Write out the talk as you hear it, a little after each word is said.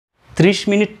30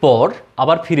 minute পর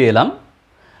আবার ফিরে এলাম।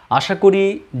 আশা করি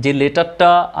যে লেটারটা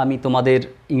আমি তোমাদের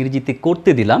ইংরেজিতে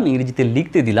করতে দিলাম, ইংরেজিতে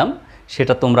লিখতে দিলাম,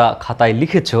 সেটা তোমরা খাতায়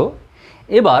লিখেছো।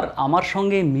 এবার আমার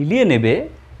সঙ্গে মিলিয়ে নেবে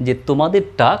যে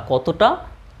তোমাদেরটা কতটা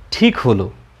ঠিক হলো।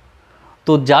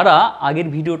 তো যারা আগের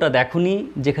ভিডিওটা দেখোনি,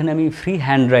 যেখানে আমি ফ্রি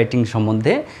হ্যান্ড রাইটিং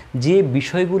সম্বন্ধে যে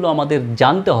বিষয়গুলো আমাদের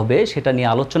জানতে হবে সেটা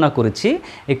নিয়ে আলোচনা করেছি,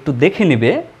 একটু দেখে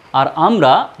নেবে। আর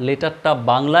আমরা লেটারটা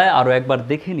বাংলায় আরও একবার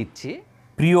দেখে নিচ্ছি।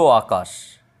 প্রিয় আকাশ,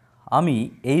 আমি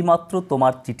এইমাত্র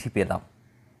তোমার চিঠি পেলাম।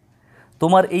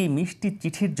 তোমার এই মিষ্টি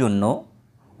চিঠির জন্য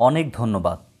অনেক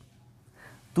ধন্যবাদ।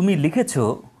 তুমি লিখেছ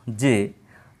যে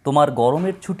তোমার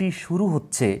গরমের ছুটি শুরু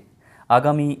হচ্ছে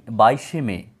আগামী 22শে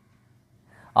মে।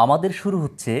 আমাদের শুরু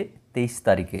হচ্ছে 23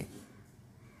 তারিখে।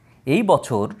 এই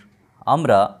বছর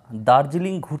আমরা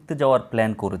দার্জিলিং ঘুরতে যাওয়ার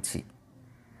প্ল্যান করেছি,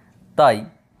 তাই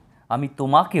আমি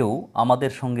তোমাকেও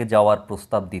আমাদের সঙ্গে যাওয়ার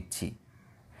প্রস্তাব দিচ্ছি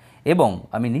এবং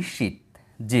আমি নিশ্চিত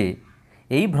যে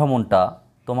এই ভ্রমণটা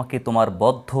তোমাকে তোমার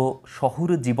বদ্ধ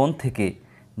শহুরে জীবন থেকে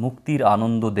মুক্তির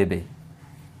আনন্দ দেবে।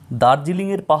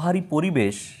 দার্জিলিংয়ের পাহাড়ি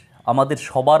পরিবেশ আমাদের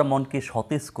সবার মনকে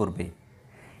সতেজ করবে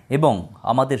এবং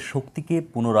আমাদের শক্তিকে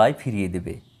পুনরায় ফিরিয়ে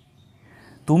দেবে।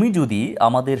 তুমি যদি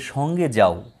আমাদের সঙ্গে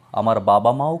যাও, আমার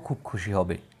বাবা মাও খুব খুশি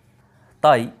হবে।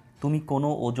 তাই তুমি কোনো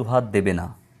অজুহাত দেবে না।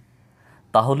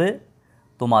 তাহলে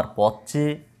তোমার পথ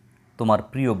চেয়ে তোমার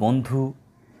প্রিয় বন্ধু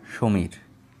সমীর।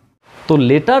 তো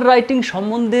লেটার রাইটিং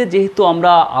সম্বন্ধে যেহেতু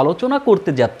আমরা আলোচনা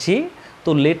করতে যাচ্ছি, তো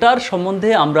লেটার সম্বন্ধে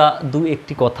আমরা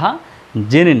একটি কথা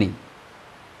জেনে নিই।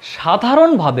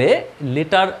 সাধারণভাবে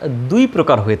লেটার দুই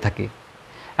প্রকার হয়ে থাকে,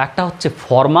 একটা হচ্ছে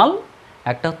ফর্মাল,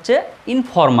 একটা হচ্ছে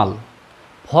ইনফর্মাল।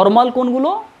 ফর্মাল কোনগুলো?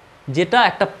 যেটা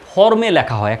একটা ফর্মে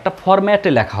লেখা হয়, একটা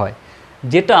ফরম্যাটে লেখা হয়,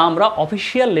 যেটা আমরা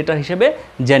অফিসিয়াল লেটার হিসেবে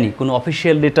জানি। কোনো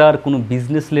অফিসিয়াল লেটার, কোনো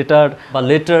বিজনেস লেটার বা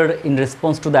letter in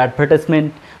response to the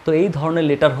advertisement, তো এই ধরনের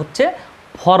লেটার হচ্ছে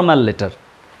ফর্মাল লেটার।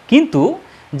 কিন্তু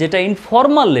যেটা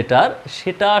ইনফর্মাল লেটার,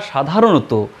 সেটা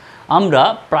সাধারণত আমরা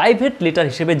প্রাইভেট লেটার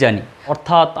হিসেবে জানি।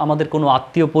 অর্থাৎ আমাদের কোনো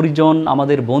আত্মীয় পরিজন,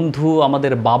 আমাদের বন্ধু,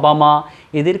 আমাদের বাবা মা,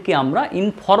 এদেরকে আমরা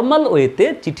ইনফর্মাল ওয়েতে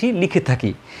চিঠি লিখে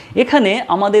থাকি। এখানে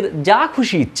আমাদের যা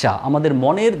খুশি ইচ্ছা, আমাদের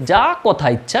মনের যা কথা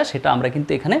ইচ্ছা, সেটা আমরা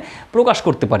কিন্তু এখানে প্রকাশ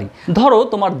করতে পারি। ধরো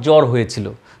তোমার জ্বর হয়েছিল,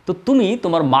 তো তুমি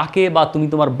তোমার মাকে বা তুমি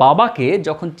তোমার বাবাকে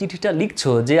যখন চিঠিটা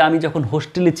লিখছো যে আমি যখন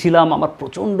হোস্টেলে ছিলাম, আমার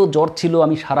প্রচণ্ড জ্বর ছিল,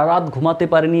 আমি সারা রাত ঘুমাতে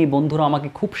পারিনি, বন্ধুরা আমাকে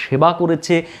খুব সেবা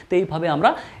করেছে, তো এইভাবে আমরা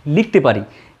লিখতে পারি।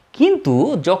 কিন্তু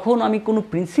যখন আমি কোনো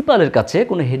প্রিন্সিপালের কাছে,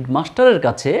 কোনো হেডমাস্টারের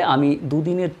কাছে আমি 2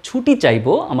 দিনের ছুটি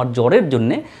চাইবো আমার জ্বরের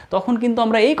জন্যে, তখন কিন্তু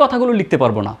আমরা এই কথাগুলো লিখতে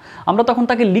পারবো না। আমরা তখন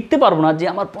তাকে লিখতে পারবো না যে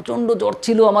আমার প্রচণ্ড জ্বর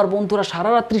ছিল, আমার বন্ধুরা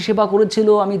সারা রাত্রি সেবা করেছিল,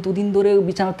 আমি 2 দিন ধরে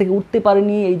বিছানা থেকে উঠতে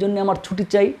পারিনি, এই জন্য আমার ছুটি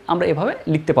চাই। আমরা এভাবে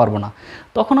লিখতে পারবো না।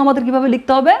 তখন আমাদের কিভাবে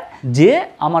লিখতে হবে? যে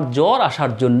আমার জ্বর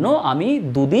আসার জন্য আমি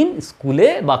 2 দিন স্কুলে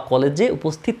বা কলেজে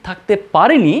উপস্থিত থাকতে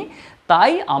পারিনি,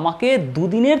 তাই আমাকে 2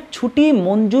 দিনের ছুটি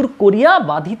মঞ্জুর করিয়া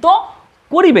বাধিত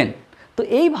করিবেন। তো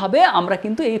এইভাবে আমরা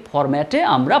কিন্তু এই ফরম্যাটে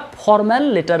আমরা ফর্মাল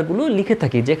লেটারগুলো লিখে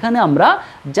থাকি, যেখানে আমরা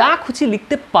যা খুশি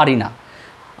লিখতে পারি না।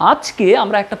 আজকে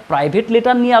আমরা একটা প্রাইভেট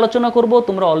লেটার নিয়ে আলোচনা করব।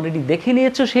 তোমরা অলরেডি দেখে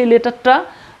নিয়েছো সেই লেটারটা।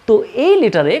 তো এই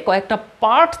লেটারে কয়েকটা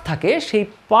পার্ট থাকে, সেই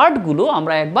পার্টগুলো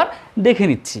আমরা একবার দেখে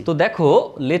নিচ্ছি। তো দেখো,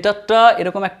 লেটারটা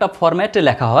এরকম একটা ফরম্যাটে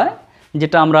লেখা হয়,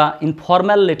 যেটা আমরা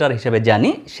ইনফর্মাল লেটার হিসেবে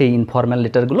জানি। সেই ইনফর্মাল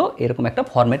লেটারগুলো এরকম একটা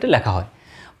ফরম্যাটে লেখা হয়।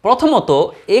 প্রথমত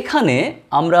এখানে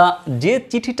আমরা যে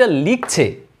চিঠিটা লিখছে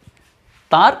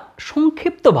তার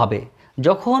সংক্ষিপ্তভাবে,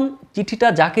 যখন চিঠিটা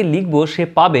যাকে লিখব সে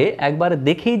পাবে, একবার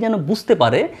দেখেই যেন বুঝতে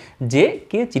পারে যে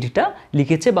কে চিঠিটা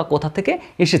লিখেছে বা কোথা থেকে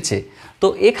এসেছে। তো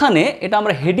এখানে এটা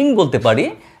আমরা হেডিং বলতে পারি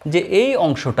যে এই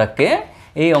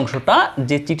অংশটা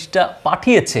যে চিঠিটা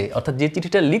পাঠিয়েছে, অর্থাৎ যে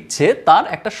চিঠিটা লিখছে তার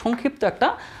একটা সংক্ষিপ্ত একটা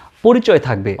পরিচয়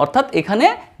থাকবে। অর্থাৎ এখানে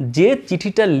যে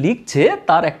চিঠিটা লিখছে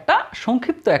তার একটা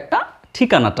সংক্ষিপ্ত একটা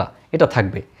ঠিকানাটা এটা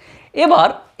থাকবে। এবার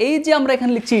এই যে আমরা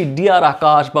এখানে লিখছি ডিয়ার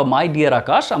আকাশ বা মাই ডিয়ার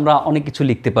আকাশ, আমরা অনেক কিছু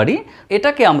লিখতে পারি।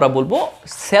 এটাকে আমরা বলবো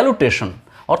স্যালুটেশন।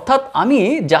 অর্থাৎ আমি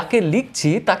যাকে লিখছি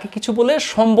তাকে কিছু বলে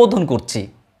সম্বোধন করছি।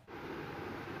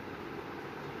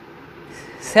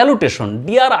 স্যালুটেশন,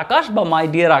 ডিয়ার আকাশ বা মাই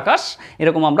ডিয়ার আকাশ,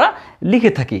 এরকম আমরা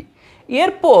লিখে থাকি।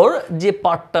 এরপর যে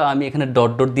পার্টটা আমি এখানে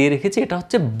ডট ডট দিয়ে রেখেছি, এটা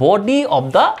হচ্ছে body of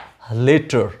the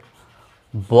letter.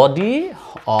 Body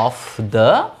of the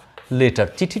letter,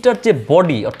 চিঠিটার যে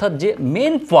বডি, অর্থাৎ যে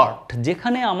মেন পার্ট,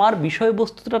 যেখানে আমার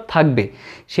বিষয়বস্তুটা থাকবে,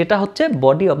 সেটা হচ্ছে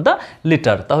বডি অফ দ্য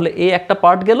লেটার। তাহলে এই একটা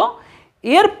পার্ট গেল।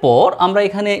 এরপর আমরা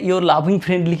এখানে ইয়োর লাভিং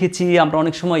ফ্রেন্ড লিখেছি, আমরা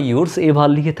অনেক সময় ইয়োর্স এভার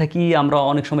লিখে থাকি, আমরা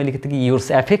অনেক সময় লিখে থাকি ইয়োর্স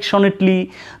অ্যাফেকশনেটলি।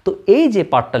 তো এই যে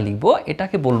পার্টটা লিখবো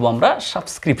এটাকে বলবো আমরা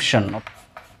সাবস্ক্রিপশন।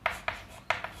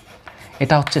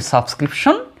 এটা হচ্ছে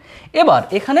সাবস্ক্রিপশন। এবার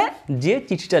এখানে যে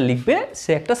চিঠিটা লিখবে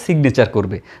সে একটা সিগনেচার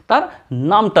করবে, তার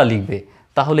নামটা লিখবে।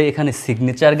 তাহলে এখানে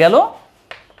সিগনেচার গেল।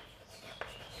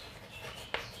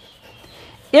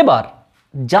 এবার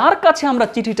যার কাছে আমরা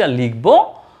চিঠিটা লিখব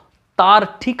তার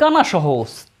ঠিকানা সহ,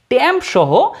 স্ট্যাম্প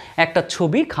সহ একটা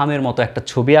ছবি, খামের মতো একটা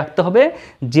ছবি আঁকতে হবে,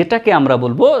 যেটাকে আমরা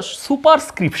বলবো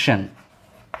সুপারস্ক্রিপশন।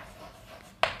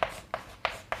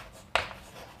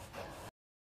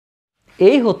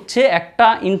 এই হচ্ছে একটা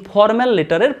ইনফর্মাল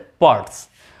লেটারের পার্টস।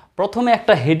 প্রথমে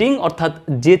একটা হেডিং অর্থাৎ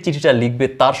যে চিঠিটা লিখবে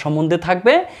তার সম্বন্ধে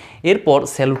থাকবে, এরপর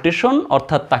স্যালুটেশন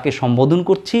অর্থাৎ তাকে সম্বোধন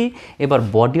করছি, এবার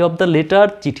body of the letter,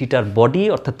 চিঠিটার body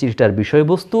অর্থাৎ চিঠিটার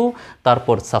বিষয়বস্তু,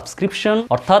 তারপর সাবস্ক্রিপশন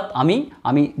অর্থাৎ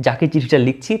আমি যাকে চিঠিটা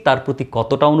লিখছি তার প্রতি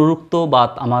কতটা অনুরক্ত বা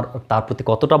আমার তার প্রতি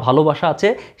কতটা ভালোবাসা আছে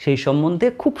সেই সম্বন্ধে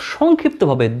খুব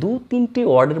সংক্ষিপ্তভাবে 2-3টি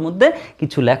ওয়ার্ডের মধ্যে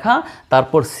কিছু লেখা,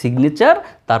 তারপর সিগনেচার,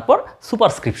 তারপর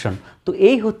সুপারস্ক্রিপশন। তো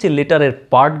এই হচ্ছে লেটারের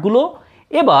পার্টগুলো।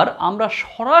 এবার আমরা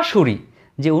সরাসরি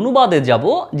যে অনুবাদে যাব,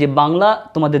 যে বাংলা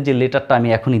তোমাদের যে লেটারটা আমি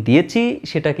এখনই দিয়েছি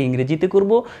সেটাকে ইংরেজিতে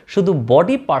করব, শুধু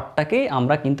বডি পার্টটাকে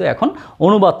আমরা কিন্তু এখন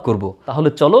অনুবাদ করব। তাহলে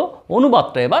চলো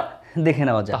অনুবাদটা এবার দেখে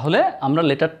নেওয়া যায়। তাহলে আমরা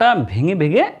লেটারটা ভেঙে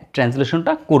ভেঙে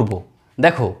ট্রান্সলেশনটা করব।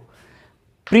 দেখো,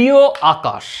 প্রিয়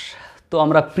আকাশ। তো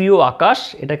আমরা প্রিয় আকাশ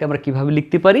এটাকে আমরা কিভাবে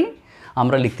লিখতে পারি?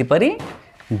 আমরা লিখতে পারি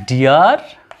ডিয়ার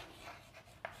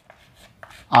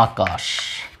আকাশ।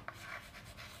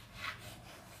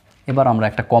 এবার আমরা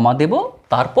একটা কমা দেব,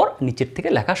 তারপর নিচের থেকে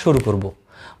লেখা শুরু করব।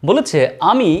 বলেছে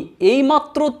আমি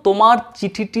এইমাত্র তোমার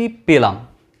চিঠিটি পেলাম।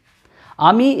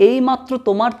 আমি এইমাত্র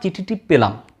তোমার চিঠিটি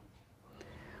পেলাম।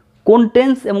 কোন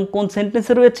টেন্স এবং কোন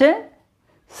সেন্টেন্সে রয়েছে?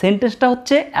 সেন্টেন্সটা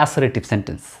হচ্ছে অ্যাসারেটিভ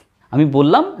সেন্টেন্স। আমি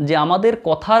বললাম যে আমাদের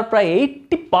কথার প্রায়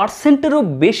 80%-এরও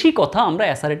বেশি কথা আমরা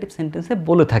অ্যাসারেটিভ সেন্টেন্সে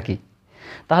বলে থাকি।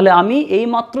 তাহলে আমি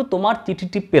এইমাত্র তোমার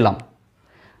চিঠিটি পেলাম,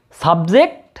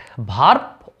 সাবজেক্ট, ভার্ব,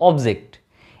 অবজেক্ট।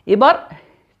 এবার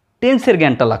টেন্সের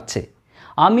জ্ঞানটা লাগছে।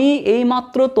 আমি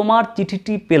এইমাত্র তোমার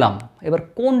চিঠিটি পেলাম, এবার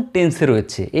কোন টেন্সে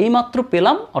রয়েছে? এইমাত্র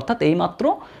পেলাম অর্থাৎ এইমাত্র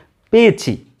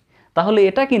পেয়েছি, তাহলে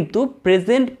এটা কিন্তু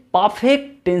প্রেজেন্ট পারফেক্ট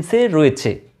টেন্সে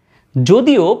রয়েছে।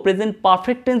 যদিও প্রেজেন্ট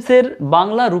পারফেক্ট টেন্সের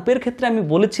বাংলা রূপের ক্ষেত্রে আমি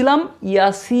বলেছিলাম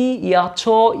ইয়াসি, ইয়াছ,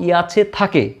 ইয়াছে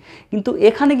থাকে, কিন্তু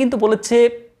এখানে কিন্তু বলেছে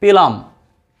পেলাম।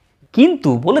 কিন্তু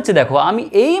বলেছে দেখো আমি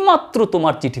এইমাত্র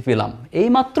তোমার চিঠি পেলাম,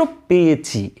 এইমাত্র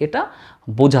পেয়েছি, এটা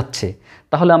বোঝাচ্ছে।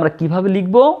 তাহলে আমরা কিভাবে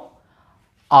লিখব?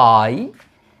 আই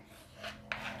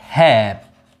হ্যাভ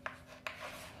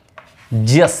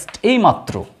জাস্ট,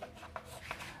 এইমাত্র,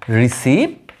 রিসিভ,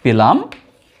 পেলাম,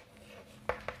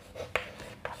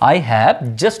 I have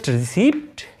just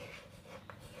received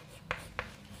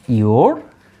your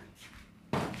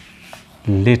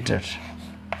letter.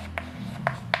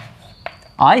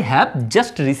 I have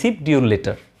just received your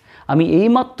letter. আমি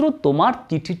এইমাত্র তোমার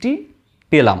চিঠিটি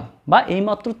পেলাম বা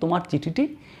এইমাত্র তোমার চিঠিটি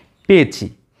পেয়েছি।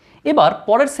 এবার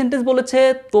পরের সেন্টেন্স বলেছে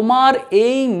তোমার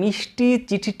এই মিষ্টি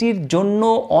চিঠিটির জন্য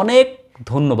অনেক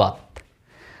ধন্যবাদ।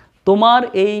 তোমার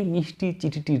এই মিষ্টি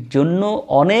চিঠিটির জন্য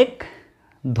অনেক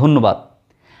ধন্যবাদ।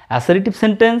 অ্যাসারেটিভ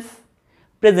সেন্টেন্স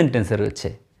প্রেজেন্ট টেন্সে রয়েছে।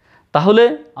 তাহলে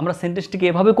আমরা সেন্টেন্সটিকে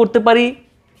এভাবে করতে পারি,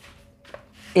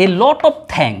 এ lot of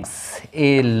thanks,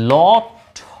 A lot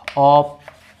of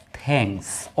thanks,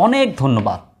 অনেক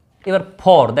ধন্যবাদ। এবার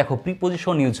ফর, দেখো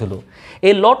প্রিপোজিশন ইউজ হলো,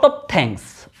 এ লট অফ থ্যাঙ্কস,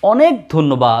 অনেক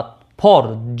ধন্যবাদ, ফর,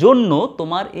 জন্য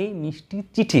তোমার এই মিষ্টি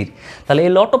চিঠির। তাহলে এ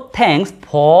lot of thanks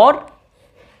for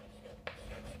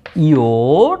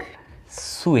your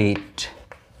sweet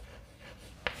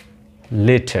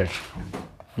letter,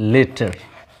 letter.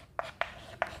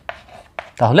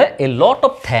 তাহলে এ lot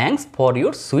of thanks for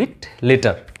your sweet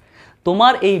letter,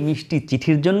 তোমার এই মিষ্টি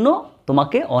চিঠির জন্য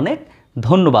তোমাকে অনেক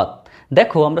ধন্যবাদ।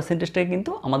 দেখো আমরা সেন্টেন্সটাকে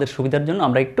কিন্তু আমাদের সুবিধার জন্য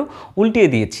আমরা একটু উল্টিয়ে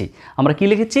দিয়েছি। আমরা কি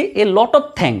লিখেছি? এ লট অফ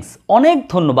থ্যাঙ্কস, অনেক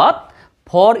ধন্যবাদ,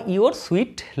 ফর ইউর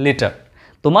সুইট লেটার,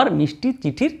 তোমার মিষ্টি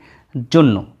চিঠির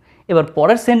জন্য। এবার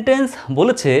পরের সেন্টেন্স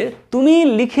বলেছে তুমি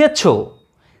লিখেছ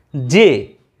যে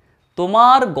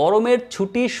তোমার গরমের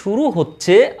ছুটি শুরু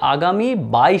হচ্ছে আগামী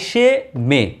 22শে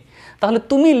মে। তাহলে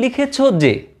তুমি লিখেছ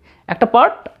যে একটা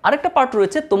পার্ট, আরেকটা পার্ট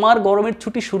রয়েছে তোমার গরমের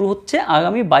ছুটি শুরু হচ্ছে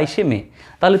আগামী 22শে মে।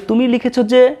 তাহলে তুমি লিখেছ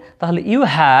যে, তাহলে ইউ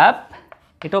হ্যাভ,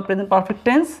 এটাও present perfect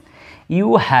tense, you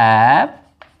have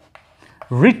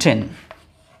written,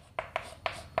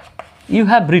 you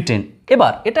have written.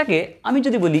 এবার এটাকে আমি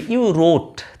যদি বলি ইউ রোট,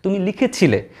 তুমি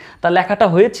লিখেছিলে, তার লেখাটা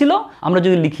হয়েছিল। আমরা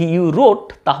যদি লিখি ইউ রোট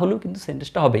তাহলেও কিন্তু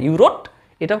সেন্টেন্সটা হবে ইউ রোট,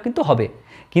 এটাও কিন্তু হবে।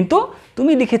 কিন্তু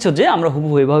তুমি লিখেছো যে আমরা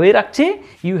হুবহু এভাবেই রাখছি,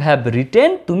 ইউ হ্যাভ রিটেন,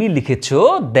 তুমি লিখেছো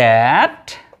দ্যাট,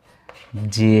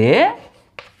 যে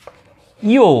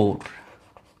your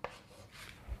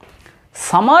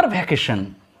summer vacation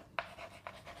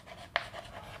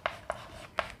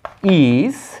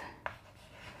is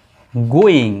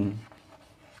going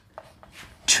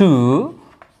to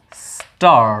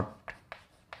start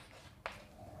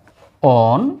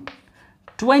on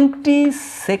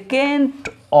 22nd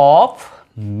of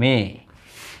May.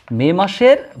 মে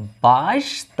মাসের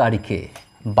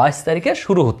 22 তারিখে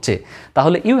শুরু হচ্ছে।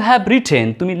 তাহলে ইউ হ্যাভ রিটেন,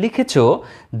 তুমি লিখেছো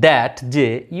দ্যাট যে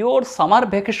your summer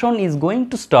vacation is going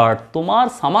to start, তোমার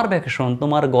সামার ভ্যাকেশন,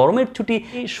 তোমার গরমের ছুটি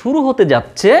শুরু হতে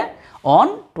যাচ্ছে অন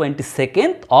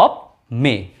 22nd অফ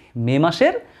মে, মে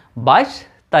মাসের 22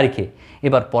 তারিখে।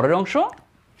 এবার পরের অংশ,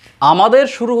 আমাদের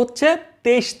শুরু হচ্ছে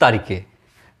 23 তারিখে।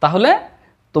 তাহলে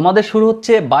তোমাদের শুরু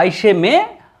হচ্ছে 22শে মে,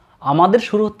 আমাদের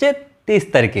শুরু হচ্ছে 23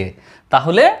 তারিখে।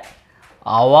 তাহলে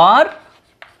hour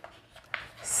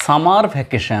summer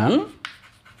vacation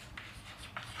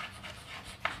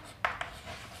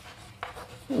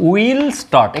will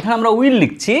start, এখানে আমরা উইল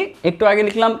লিখছি, একটু আগে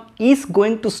লিখলাম ইজ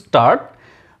গোয়িং টু স্টার্ট,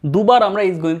 দুবার আমরা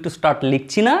ইজ গোয়িং টু স্টার্ট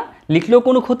লিখছি না, লিখলেও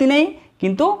কোনো ক্ষতি নেই,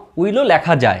 কিন্তু উইলও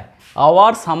লেখা যায়।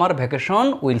 Hour summer vacation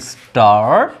will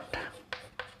start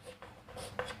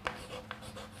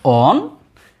on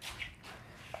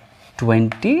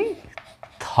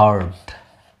 23rd,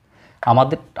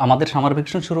 আমাদের সামার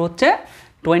ভ্যাকেশন শুরু হচ্ছে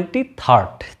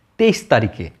 23rd, 23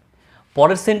 তারিখে।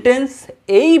 পরের সেন্টেন্স,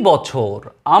 এই বছর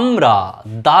আমরা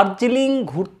দার্জিলিং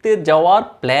ঘুরতে যাওয়ার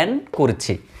প্ল্যান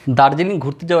করেছি। দার্জিলিং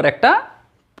ঘুরতে যাওয়ার একটা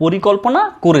পরিকল্পনা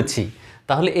করেছি।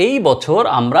 তাহলে এই বছর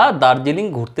আমরা দার্জিলিং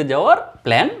ঘুরতে যাওয়ার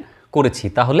প্ল্যান করেছি।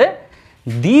 তাহলে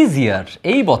দিস ইয়ার,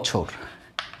 এই বছর,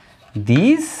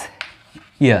 দিস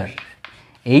ইয়ার,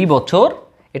 এই বছর,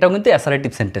 এটাও কিন্তু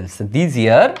assertive sentence. This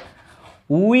year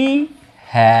we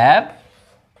have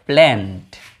planned,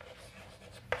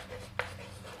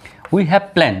 we have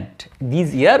planned, this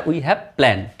year we have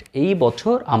planned, এই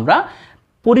বছর আমরা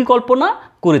পরিকল্পনা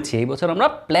করেছি, এই বছর আমরা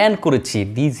প্ল্যান করেছি।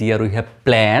 This year we have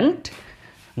planned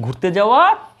ঘুরতে যাওয়া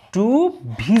to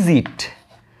visit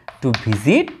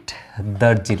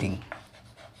Darjeeling,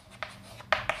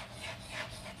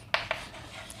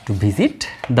 to visit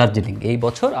Darjeeling, এই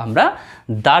বছর আমরা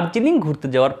দার্জিলিং ঘুরতে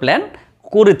যাওয়ার প্ল্যান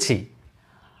করেছি।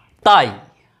 তাই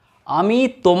আমি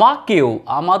তোমাকেও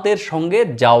আমাদের সঙ্গে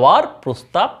যাওয়ার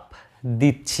প্রস্তাব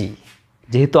দিচ্ছি,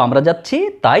 যেহেতু আমরা যাচ্ছি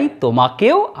তাই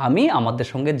তোমাকেও আমি আমাদের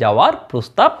সঙ্গে যাওয়ার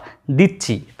প্রস্তাব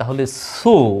দিচ্ছি। তাহলে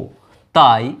সো,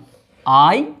 তাই,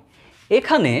 আই,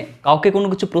 এখানে কাউকে কোনো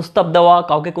কিছু প্রস্তাব দেওয়া,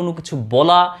 কাউকে কোনো কিছু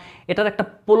বলা, এটার একটা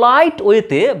পোলাইট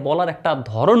ওয়েতে বলার একটা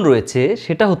ধরন রয়েছে,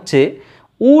 সেটা হচ্ছে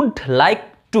উড লাইক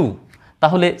টু।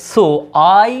 তাহলে so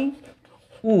I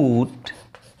would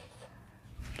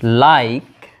like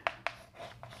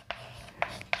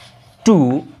to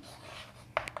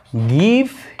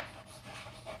give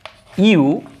you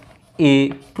a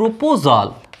proposal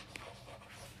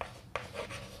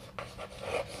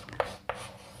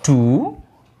to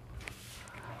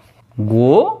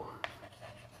go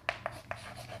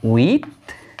with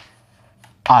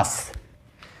us.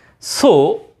 So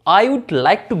I would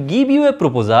like to give you a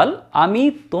proposal, আমি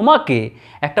তোমাকে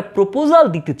একটা প্রপোজাল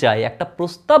দিতে চাই, একটা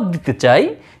প্রস্তাব দিতে চাই,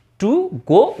 টু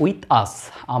গো উইথ আস,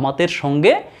 আমাদের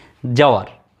সঙ্গে যাওয়ার।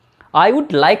 I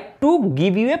would like to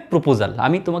give you a proposal,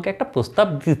 আমি তোমাকে একটা প্রস্তাব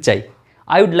দিতে চাই।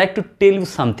 I would like to tell you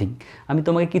something, আমি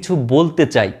তোমাকে কিছু বলতে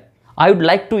চাই। I would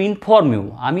like to inform you,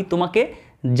 আমি তোমাকে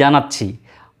জানাচ্ছি।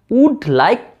 would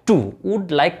like to, would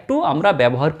like to আমরা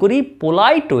ব্যবহার করি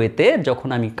পোলাইট ওয়েতে, যখন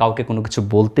আমি কাউকে কোনো কিছু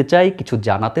বলতে চাই, কিছু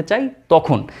জানাতে চাই,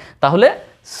 তখন। তাহলে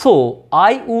so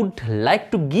I would like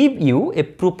to give you a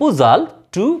proposal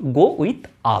to go with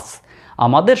us,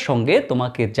 আমাদের সঙ্গে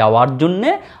তোমাকে যাওয়ার জন্যে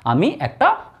আমি একটা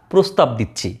প্রস্তাব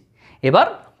দিচ্ছি। এবার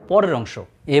পরের অংশ,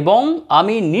 এবং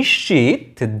আমি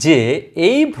নিশ্চিত যে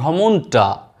এই ভ্রমণটা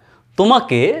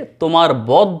তোমাকে তোমার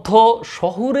বদ্ধ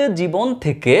শহুরে জীবন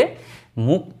থেকে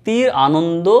মুক্তির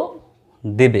আনন্দ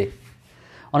দেবে।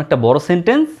 অনেকটা বড়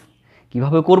সেন্টেন্স,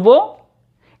 কিভাবে করব?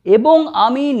 এবং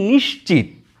আমি নিশ্চিত,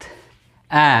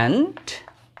 and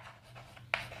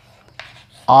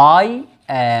I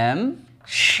am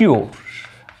sure,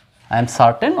 I am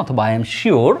certain অথবা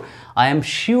I am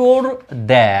sure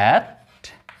that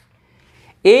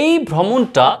এই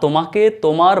ভ্রমণটা তোমাকে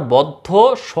তোমার বদ্ধ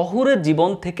শহুরে জীবন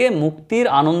থেকে মুক্তির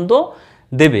আনন্দ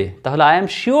দেবে। তাহলে I am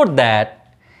sure that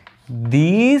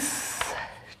this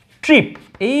trip,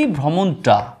 এই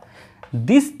ভ্রমণটা,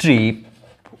 this trip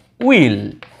will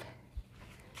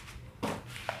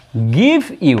give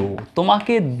you,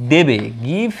 তোমাকে দেবে,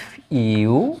 give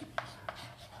you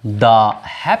the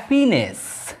happiness,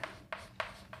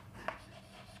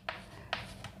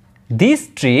 this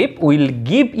trip will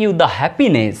give you the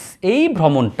happiness, এই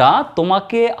ভ্রমণটা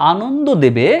তোমাকে আনন্দ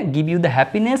দেবে, give you the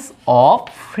happiness of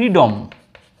freedom,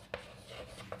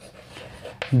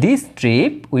 this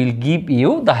trip will give you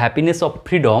the happiness of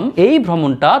freedom. এই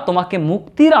ভ্রমণটা তোমাকে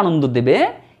মুক্তির আনন্দ দেবে।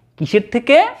 কিসের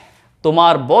থেকে?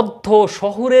 তোমার বদ্ধ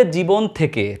শহুরে জীবন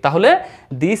থেকে। তাহলে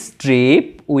this trip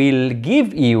will give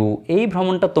you, এই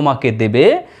ভ্রমণটা তোমাকে দেবে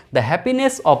দ্য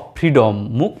হ্যাপিনেস অফ ফ্রিডম,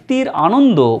 মুক্তির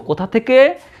আনন্দ। কোথা থেকে?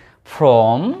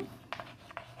 From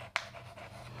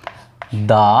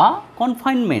the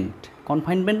confinement.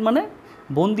 কনফাইনমেন্ট মানে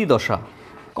বন্দি দশা।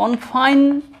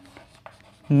 Confinement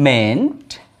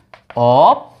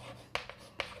of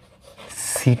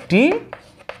city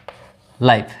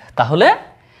life. তাহলে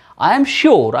আই এম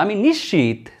শিওর, আমি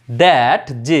নিশ্চিত, দ্যাট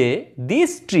যে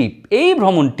দিস ট্রিপ, এই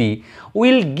ভ্রমণটি,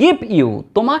 উইল গিভ ইউ,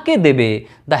 তোমাকে দেবে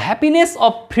দ্য হ্যাপিনেস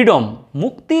অফ ফ্রিডম,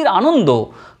 মুক্তির আনন্দ।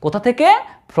 কোথা থেকে?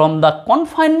 From the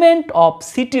confinement of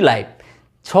city life,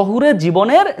 শহুরে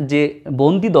জীবনের যে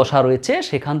বন্দি দশা রয়েছে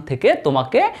সেখান থেকে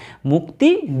তোমাকে মুক্তি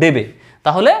দেবে।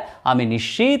 তাহলে আমি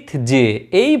নিশ্চিত যে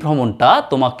এই ভ্রমণটা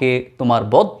তোমাকে তোমার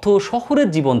বদ্ধ শহুরের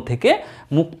জীবন থেকে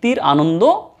মুক্তির আনন্দ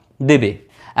দেবে।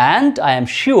 And I am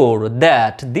sure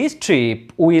that this trip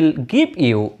will give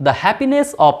you the happiness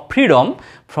of freedom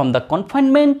from the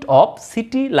confinement of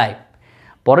city life.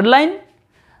 পরের লাইন,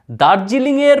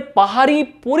 দার্জিলিংয়ের পাহাড়ি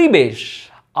পরিবেশ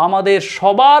আমাদের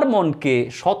সবার মনকে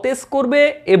সতেজ করবে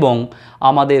এবং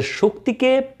আমাদের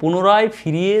শক্তিকে পুনরায়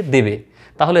ফিরিয়ে দেবে।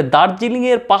 তাহলে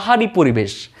দার্জিলিংয়ের পাহাড়ি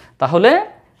পরিবেশ, তাহলে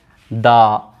the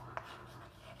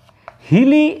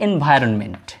Hili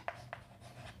environment.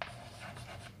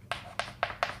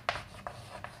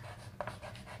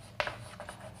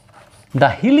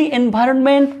 The hilly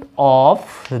environment of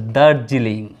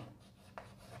Darjeeling.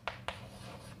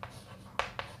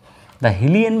 The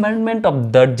hilly environment of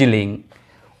Darjeeling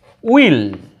will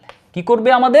কি করবে?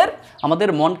 আমাদের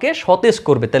মনকে সতেজ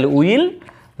করবে। তাহলে উইল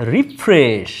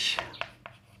রিফ্রেশ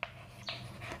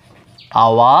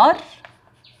আওয়ার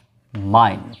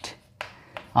মাইন্ড,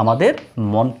 আমাদের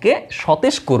মনকে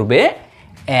সতেজ করবে।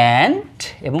 অ্যান্ড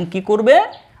এবং কি করবে?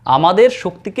 আমাদের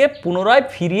শক্তিকে পুনরায়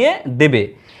ফিরিয়ে দেবে।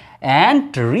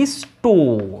 অ্যান্ড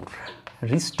রিস্টোর,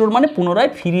 রিস্টোর মানে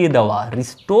পুনরায় ফিরিয়ে দেওয়া,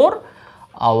 restore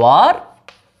hour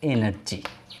energy,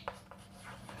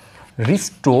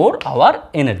 restore hour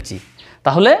energy.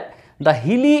 তাহলে the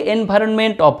Hili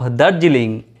environment of Darjeeling,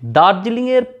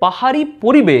 দার্জিলিংয়ের পাহাড়ি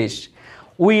পরিবেশ,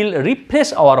 উইল রিফ্রেশ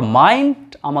আওয়ার মাইন্ড,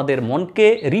 আমাদের মনকে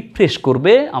রিফ্রেশ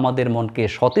করবে, আমাদের মনকে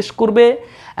সতেজ করবে।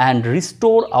 অ্যান্ড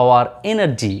রিস্টোর আওয়ার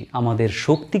এনার্জি, আমাদের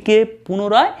শক্তিকে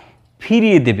পুনরায়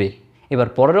ফিরিয়ে দেবে। এবার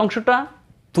পরের অংশটা,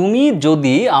 তুমি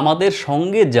যদি আমাদের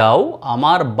সঙ্গে যাও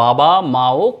আমার বাবা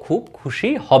মাও খুব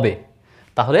খুশি হবে।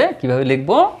 তাহলে কিভাবে লিখব?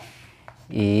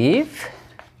 If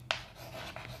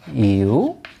you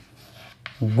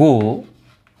go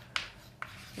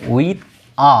with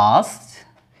us,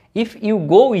 if you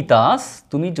go with us,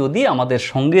 তুমি যদি আমাদের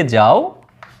সঙ্গে যাও,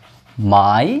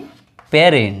 মাই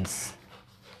প্যারেন্টস,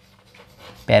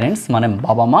 প্যারেন্টস মানে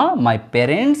বাবা মা, my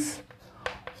parents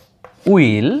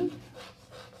will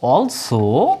also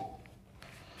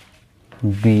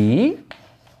be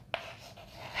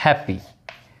happy,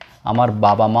 আমার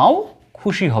বাবা মাও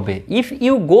খুশি হবে। If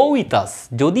you go with us,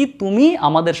 যদি তুমি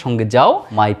আমাদের সঙ্গে যাও,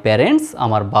 মাই প্যারেন্টস,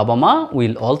 আমার বাবা মা,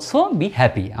 উইল অলসো বি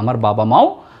হ্যাপি, আমার বাবা মাও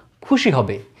খুশি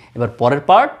হবে। এবার পরের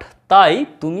পার্ট, তাই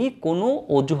তুমি কোনো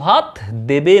অজুহাত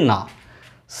দেবে না।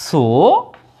 So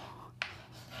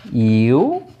you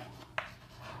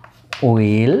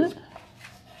will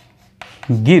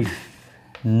give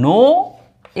no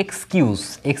excuse,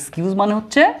 excuse মানে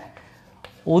হচ্ছে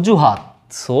অজুহাত।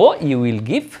 So you will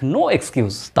give no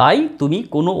excuse, তাই তুমি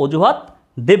কোনো অজুহাত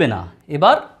দেবে না।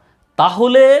 এবার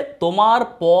তাহলে তোমার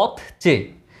পথ চেয়ে,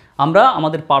 আমরা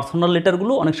আমাদের পার্সোনাল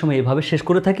লেটারগুলো অনেক সময় এভাবে শেষ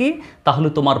করে থাকি, তাহলে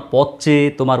তোমার পথ চেয়ে,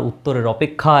 তোমার উত্তরের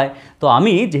অপেক্ষায়। তো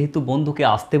আমি যেহেতু বন্ধুকে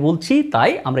আসতে বলছি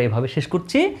তাই আমরা এভাবে শেষ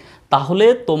করছি, তাহলে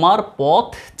তোমার পথ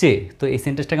চেয়ে। তো এই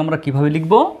সেন্টেন্সটাকে আমরা কিভাবে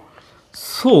লিখব?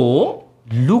 So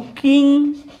looking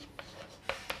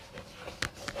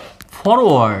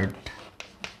forward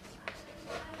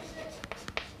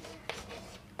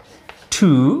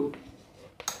to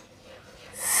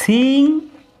seeing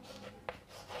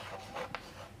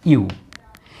you.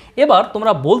 এবার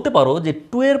তোমরা বলতে পারো যে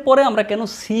টু এর পরে আমরা কেন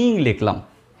সিইং লিখলাম?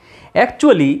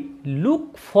 Actually look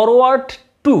forward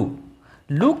to,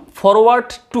 look forward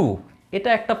to এটা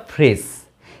একটা ফ্রেজ,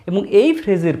 এবং এই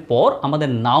ফ্রেজের পর আমাদের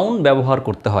নাউন ব্যবহার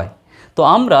করতে হয়। তো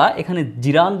আমরা এখানে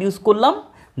জিরান্ট ইউজ করলাম।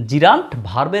 জিরান্ট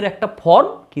ভার্বের একটা ফর্ম,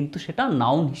 কিন্তু সেটা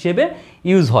নাউন হিসেবে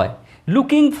ইউজ হয়।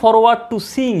 Looking forward to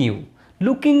seeing you,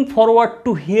 looking forward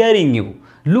to hearing you,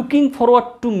 looking forward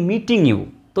to meeting you.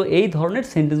 তো এই ধরনের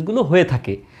সেন্টেন্সগুলো হয়ে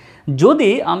থাকে। যদি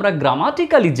আমরা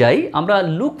গ্রামাটিক্যালি যাই, আমরা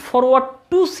look forward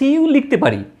to C you লিখতে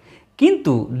পারি,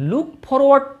 কিন্তু লুক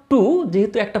ফরওয়ার্ড টু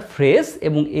যেহেতু একটা ফ্রেজ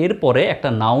এবং এরপরে একটা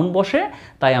নাউন বসে,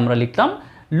 তাই আমরা লিখলাম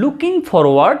looking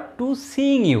forward to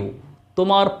seeing you,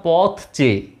 তোমার পথ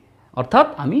চেয়ে, অর্থাৎ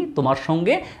আমি তোমার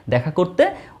সঙ্গে দেখা করতে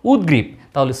উদগ্রীব।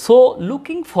 তাহলে so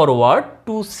looking forward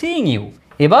to seeing you.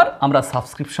 এবার আমরা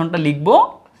সাবস্ক্রিপশনটা লিখব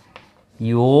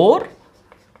ইয়োর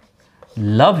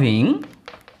লাভিং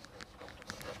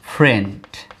ফ্রেন্ড,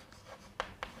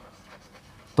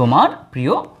 তোমার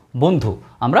প্রিয় বন্ধু।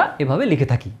 আমরা এভাবে লিখে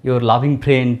থাকি your loving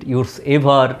friend, yours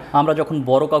ever. আমরা যখন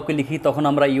বড় কাউকে লিখি তখন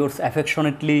আমরা ইয়োর্স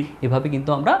অ্যাফেকশনেটলি, এভাবে কিন্তু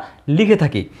আমরা লিখে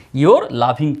থাকি your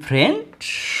loving friend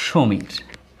Samir,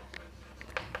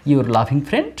 your loving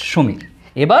friend Samir.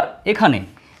 এবার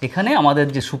এখানে আমাদের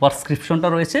যে সুপারস্ক্রিপশনটা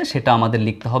রয়েছে সেটা আমাদের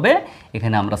লিখতে হবে।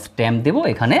 এখানে আমরা স্ট্যাম্প দেব,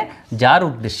 এখানে যার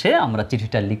উদ্দেশ্যে আমরা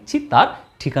চিঠিটা লিখছি তার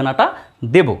ঠিকানাটা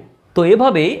দেব। তো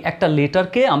এভাবেই একটা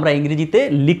লেটারকে আমরা ইংরেজিতে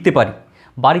লিখতে পারি।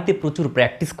 বাড়িতে প্রচুর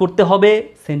প্র্যাকটিস করতে হবে,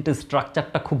 সেন্টেন্স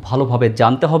স্ট্রাকচারটা খুব ভালোভাবে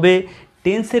জানতে হবে,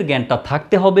 টেন্সের জ্ঞানটা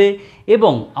থাকতে হবে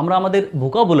এবং আমরা আমাদের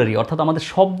ভোকাবুলারি অর্থাৎ আমাদের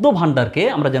শব্দ ভাণ্ডারকে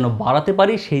আমরা যেন বাড়াতে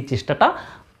পারি সেই চেষ্টাটা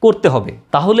করতে হবে।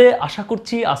 তাহলে আশা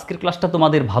করছি আজকের ক্লাসটা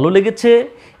তোমাদের ভালো লেগেছে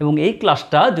এবং এই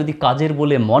ক্লাসটা যদি কাজের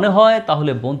বলে মনে হয়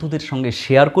তাহলে বন্ধুদের সঙ্গে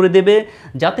শেয়ার করে দেবে,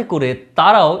 যাতে করে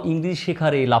তারাও ইংরেজি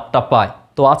শেখার এই লাভটা পায়।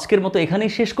 তো আজকের মতো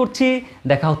এখানেই শেষ করছি,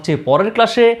 দেখা হচ্ছে পরের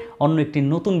ক্লাসে অন্য একটি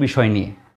নতুন বিষয় নিয়ে।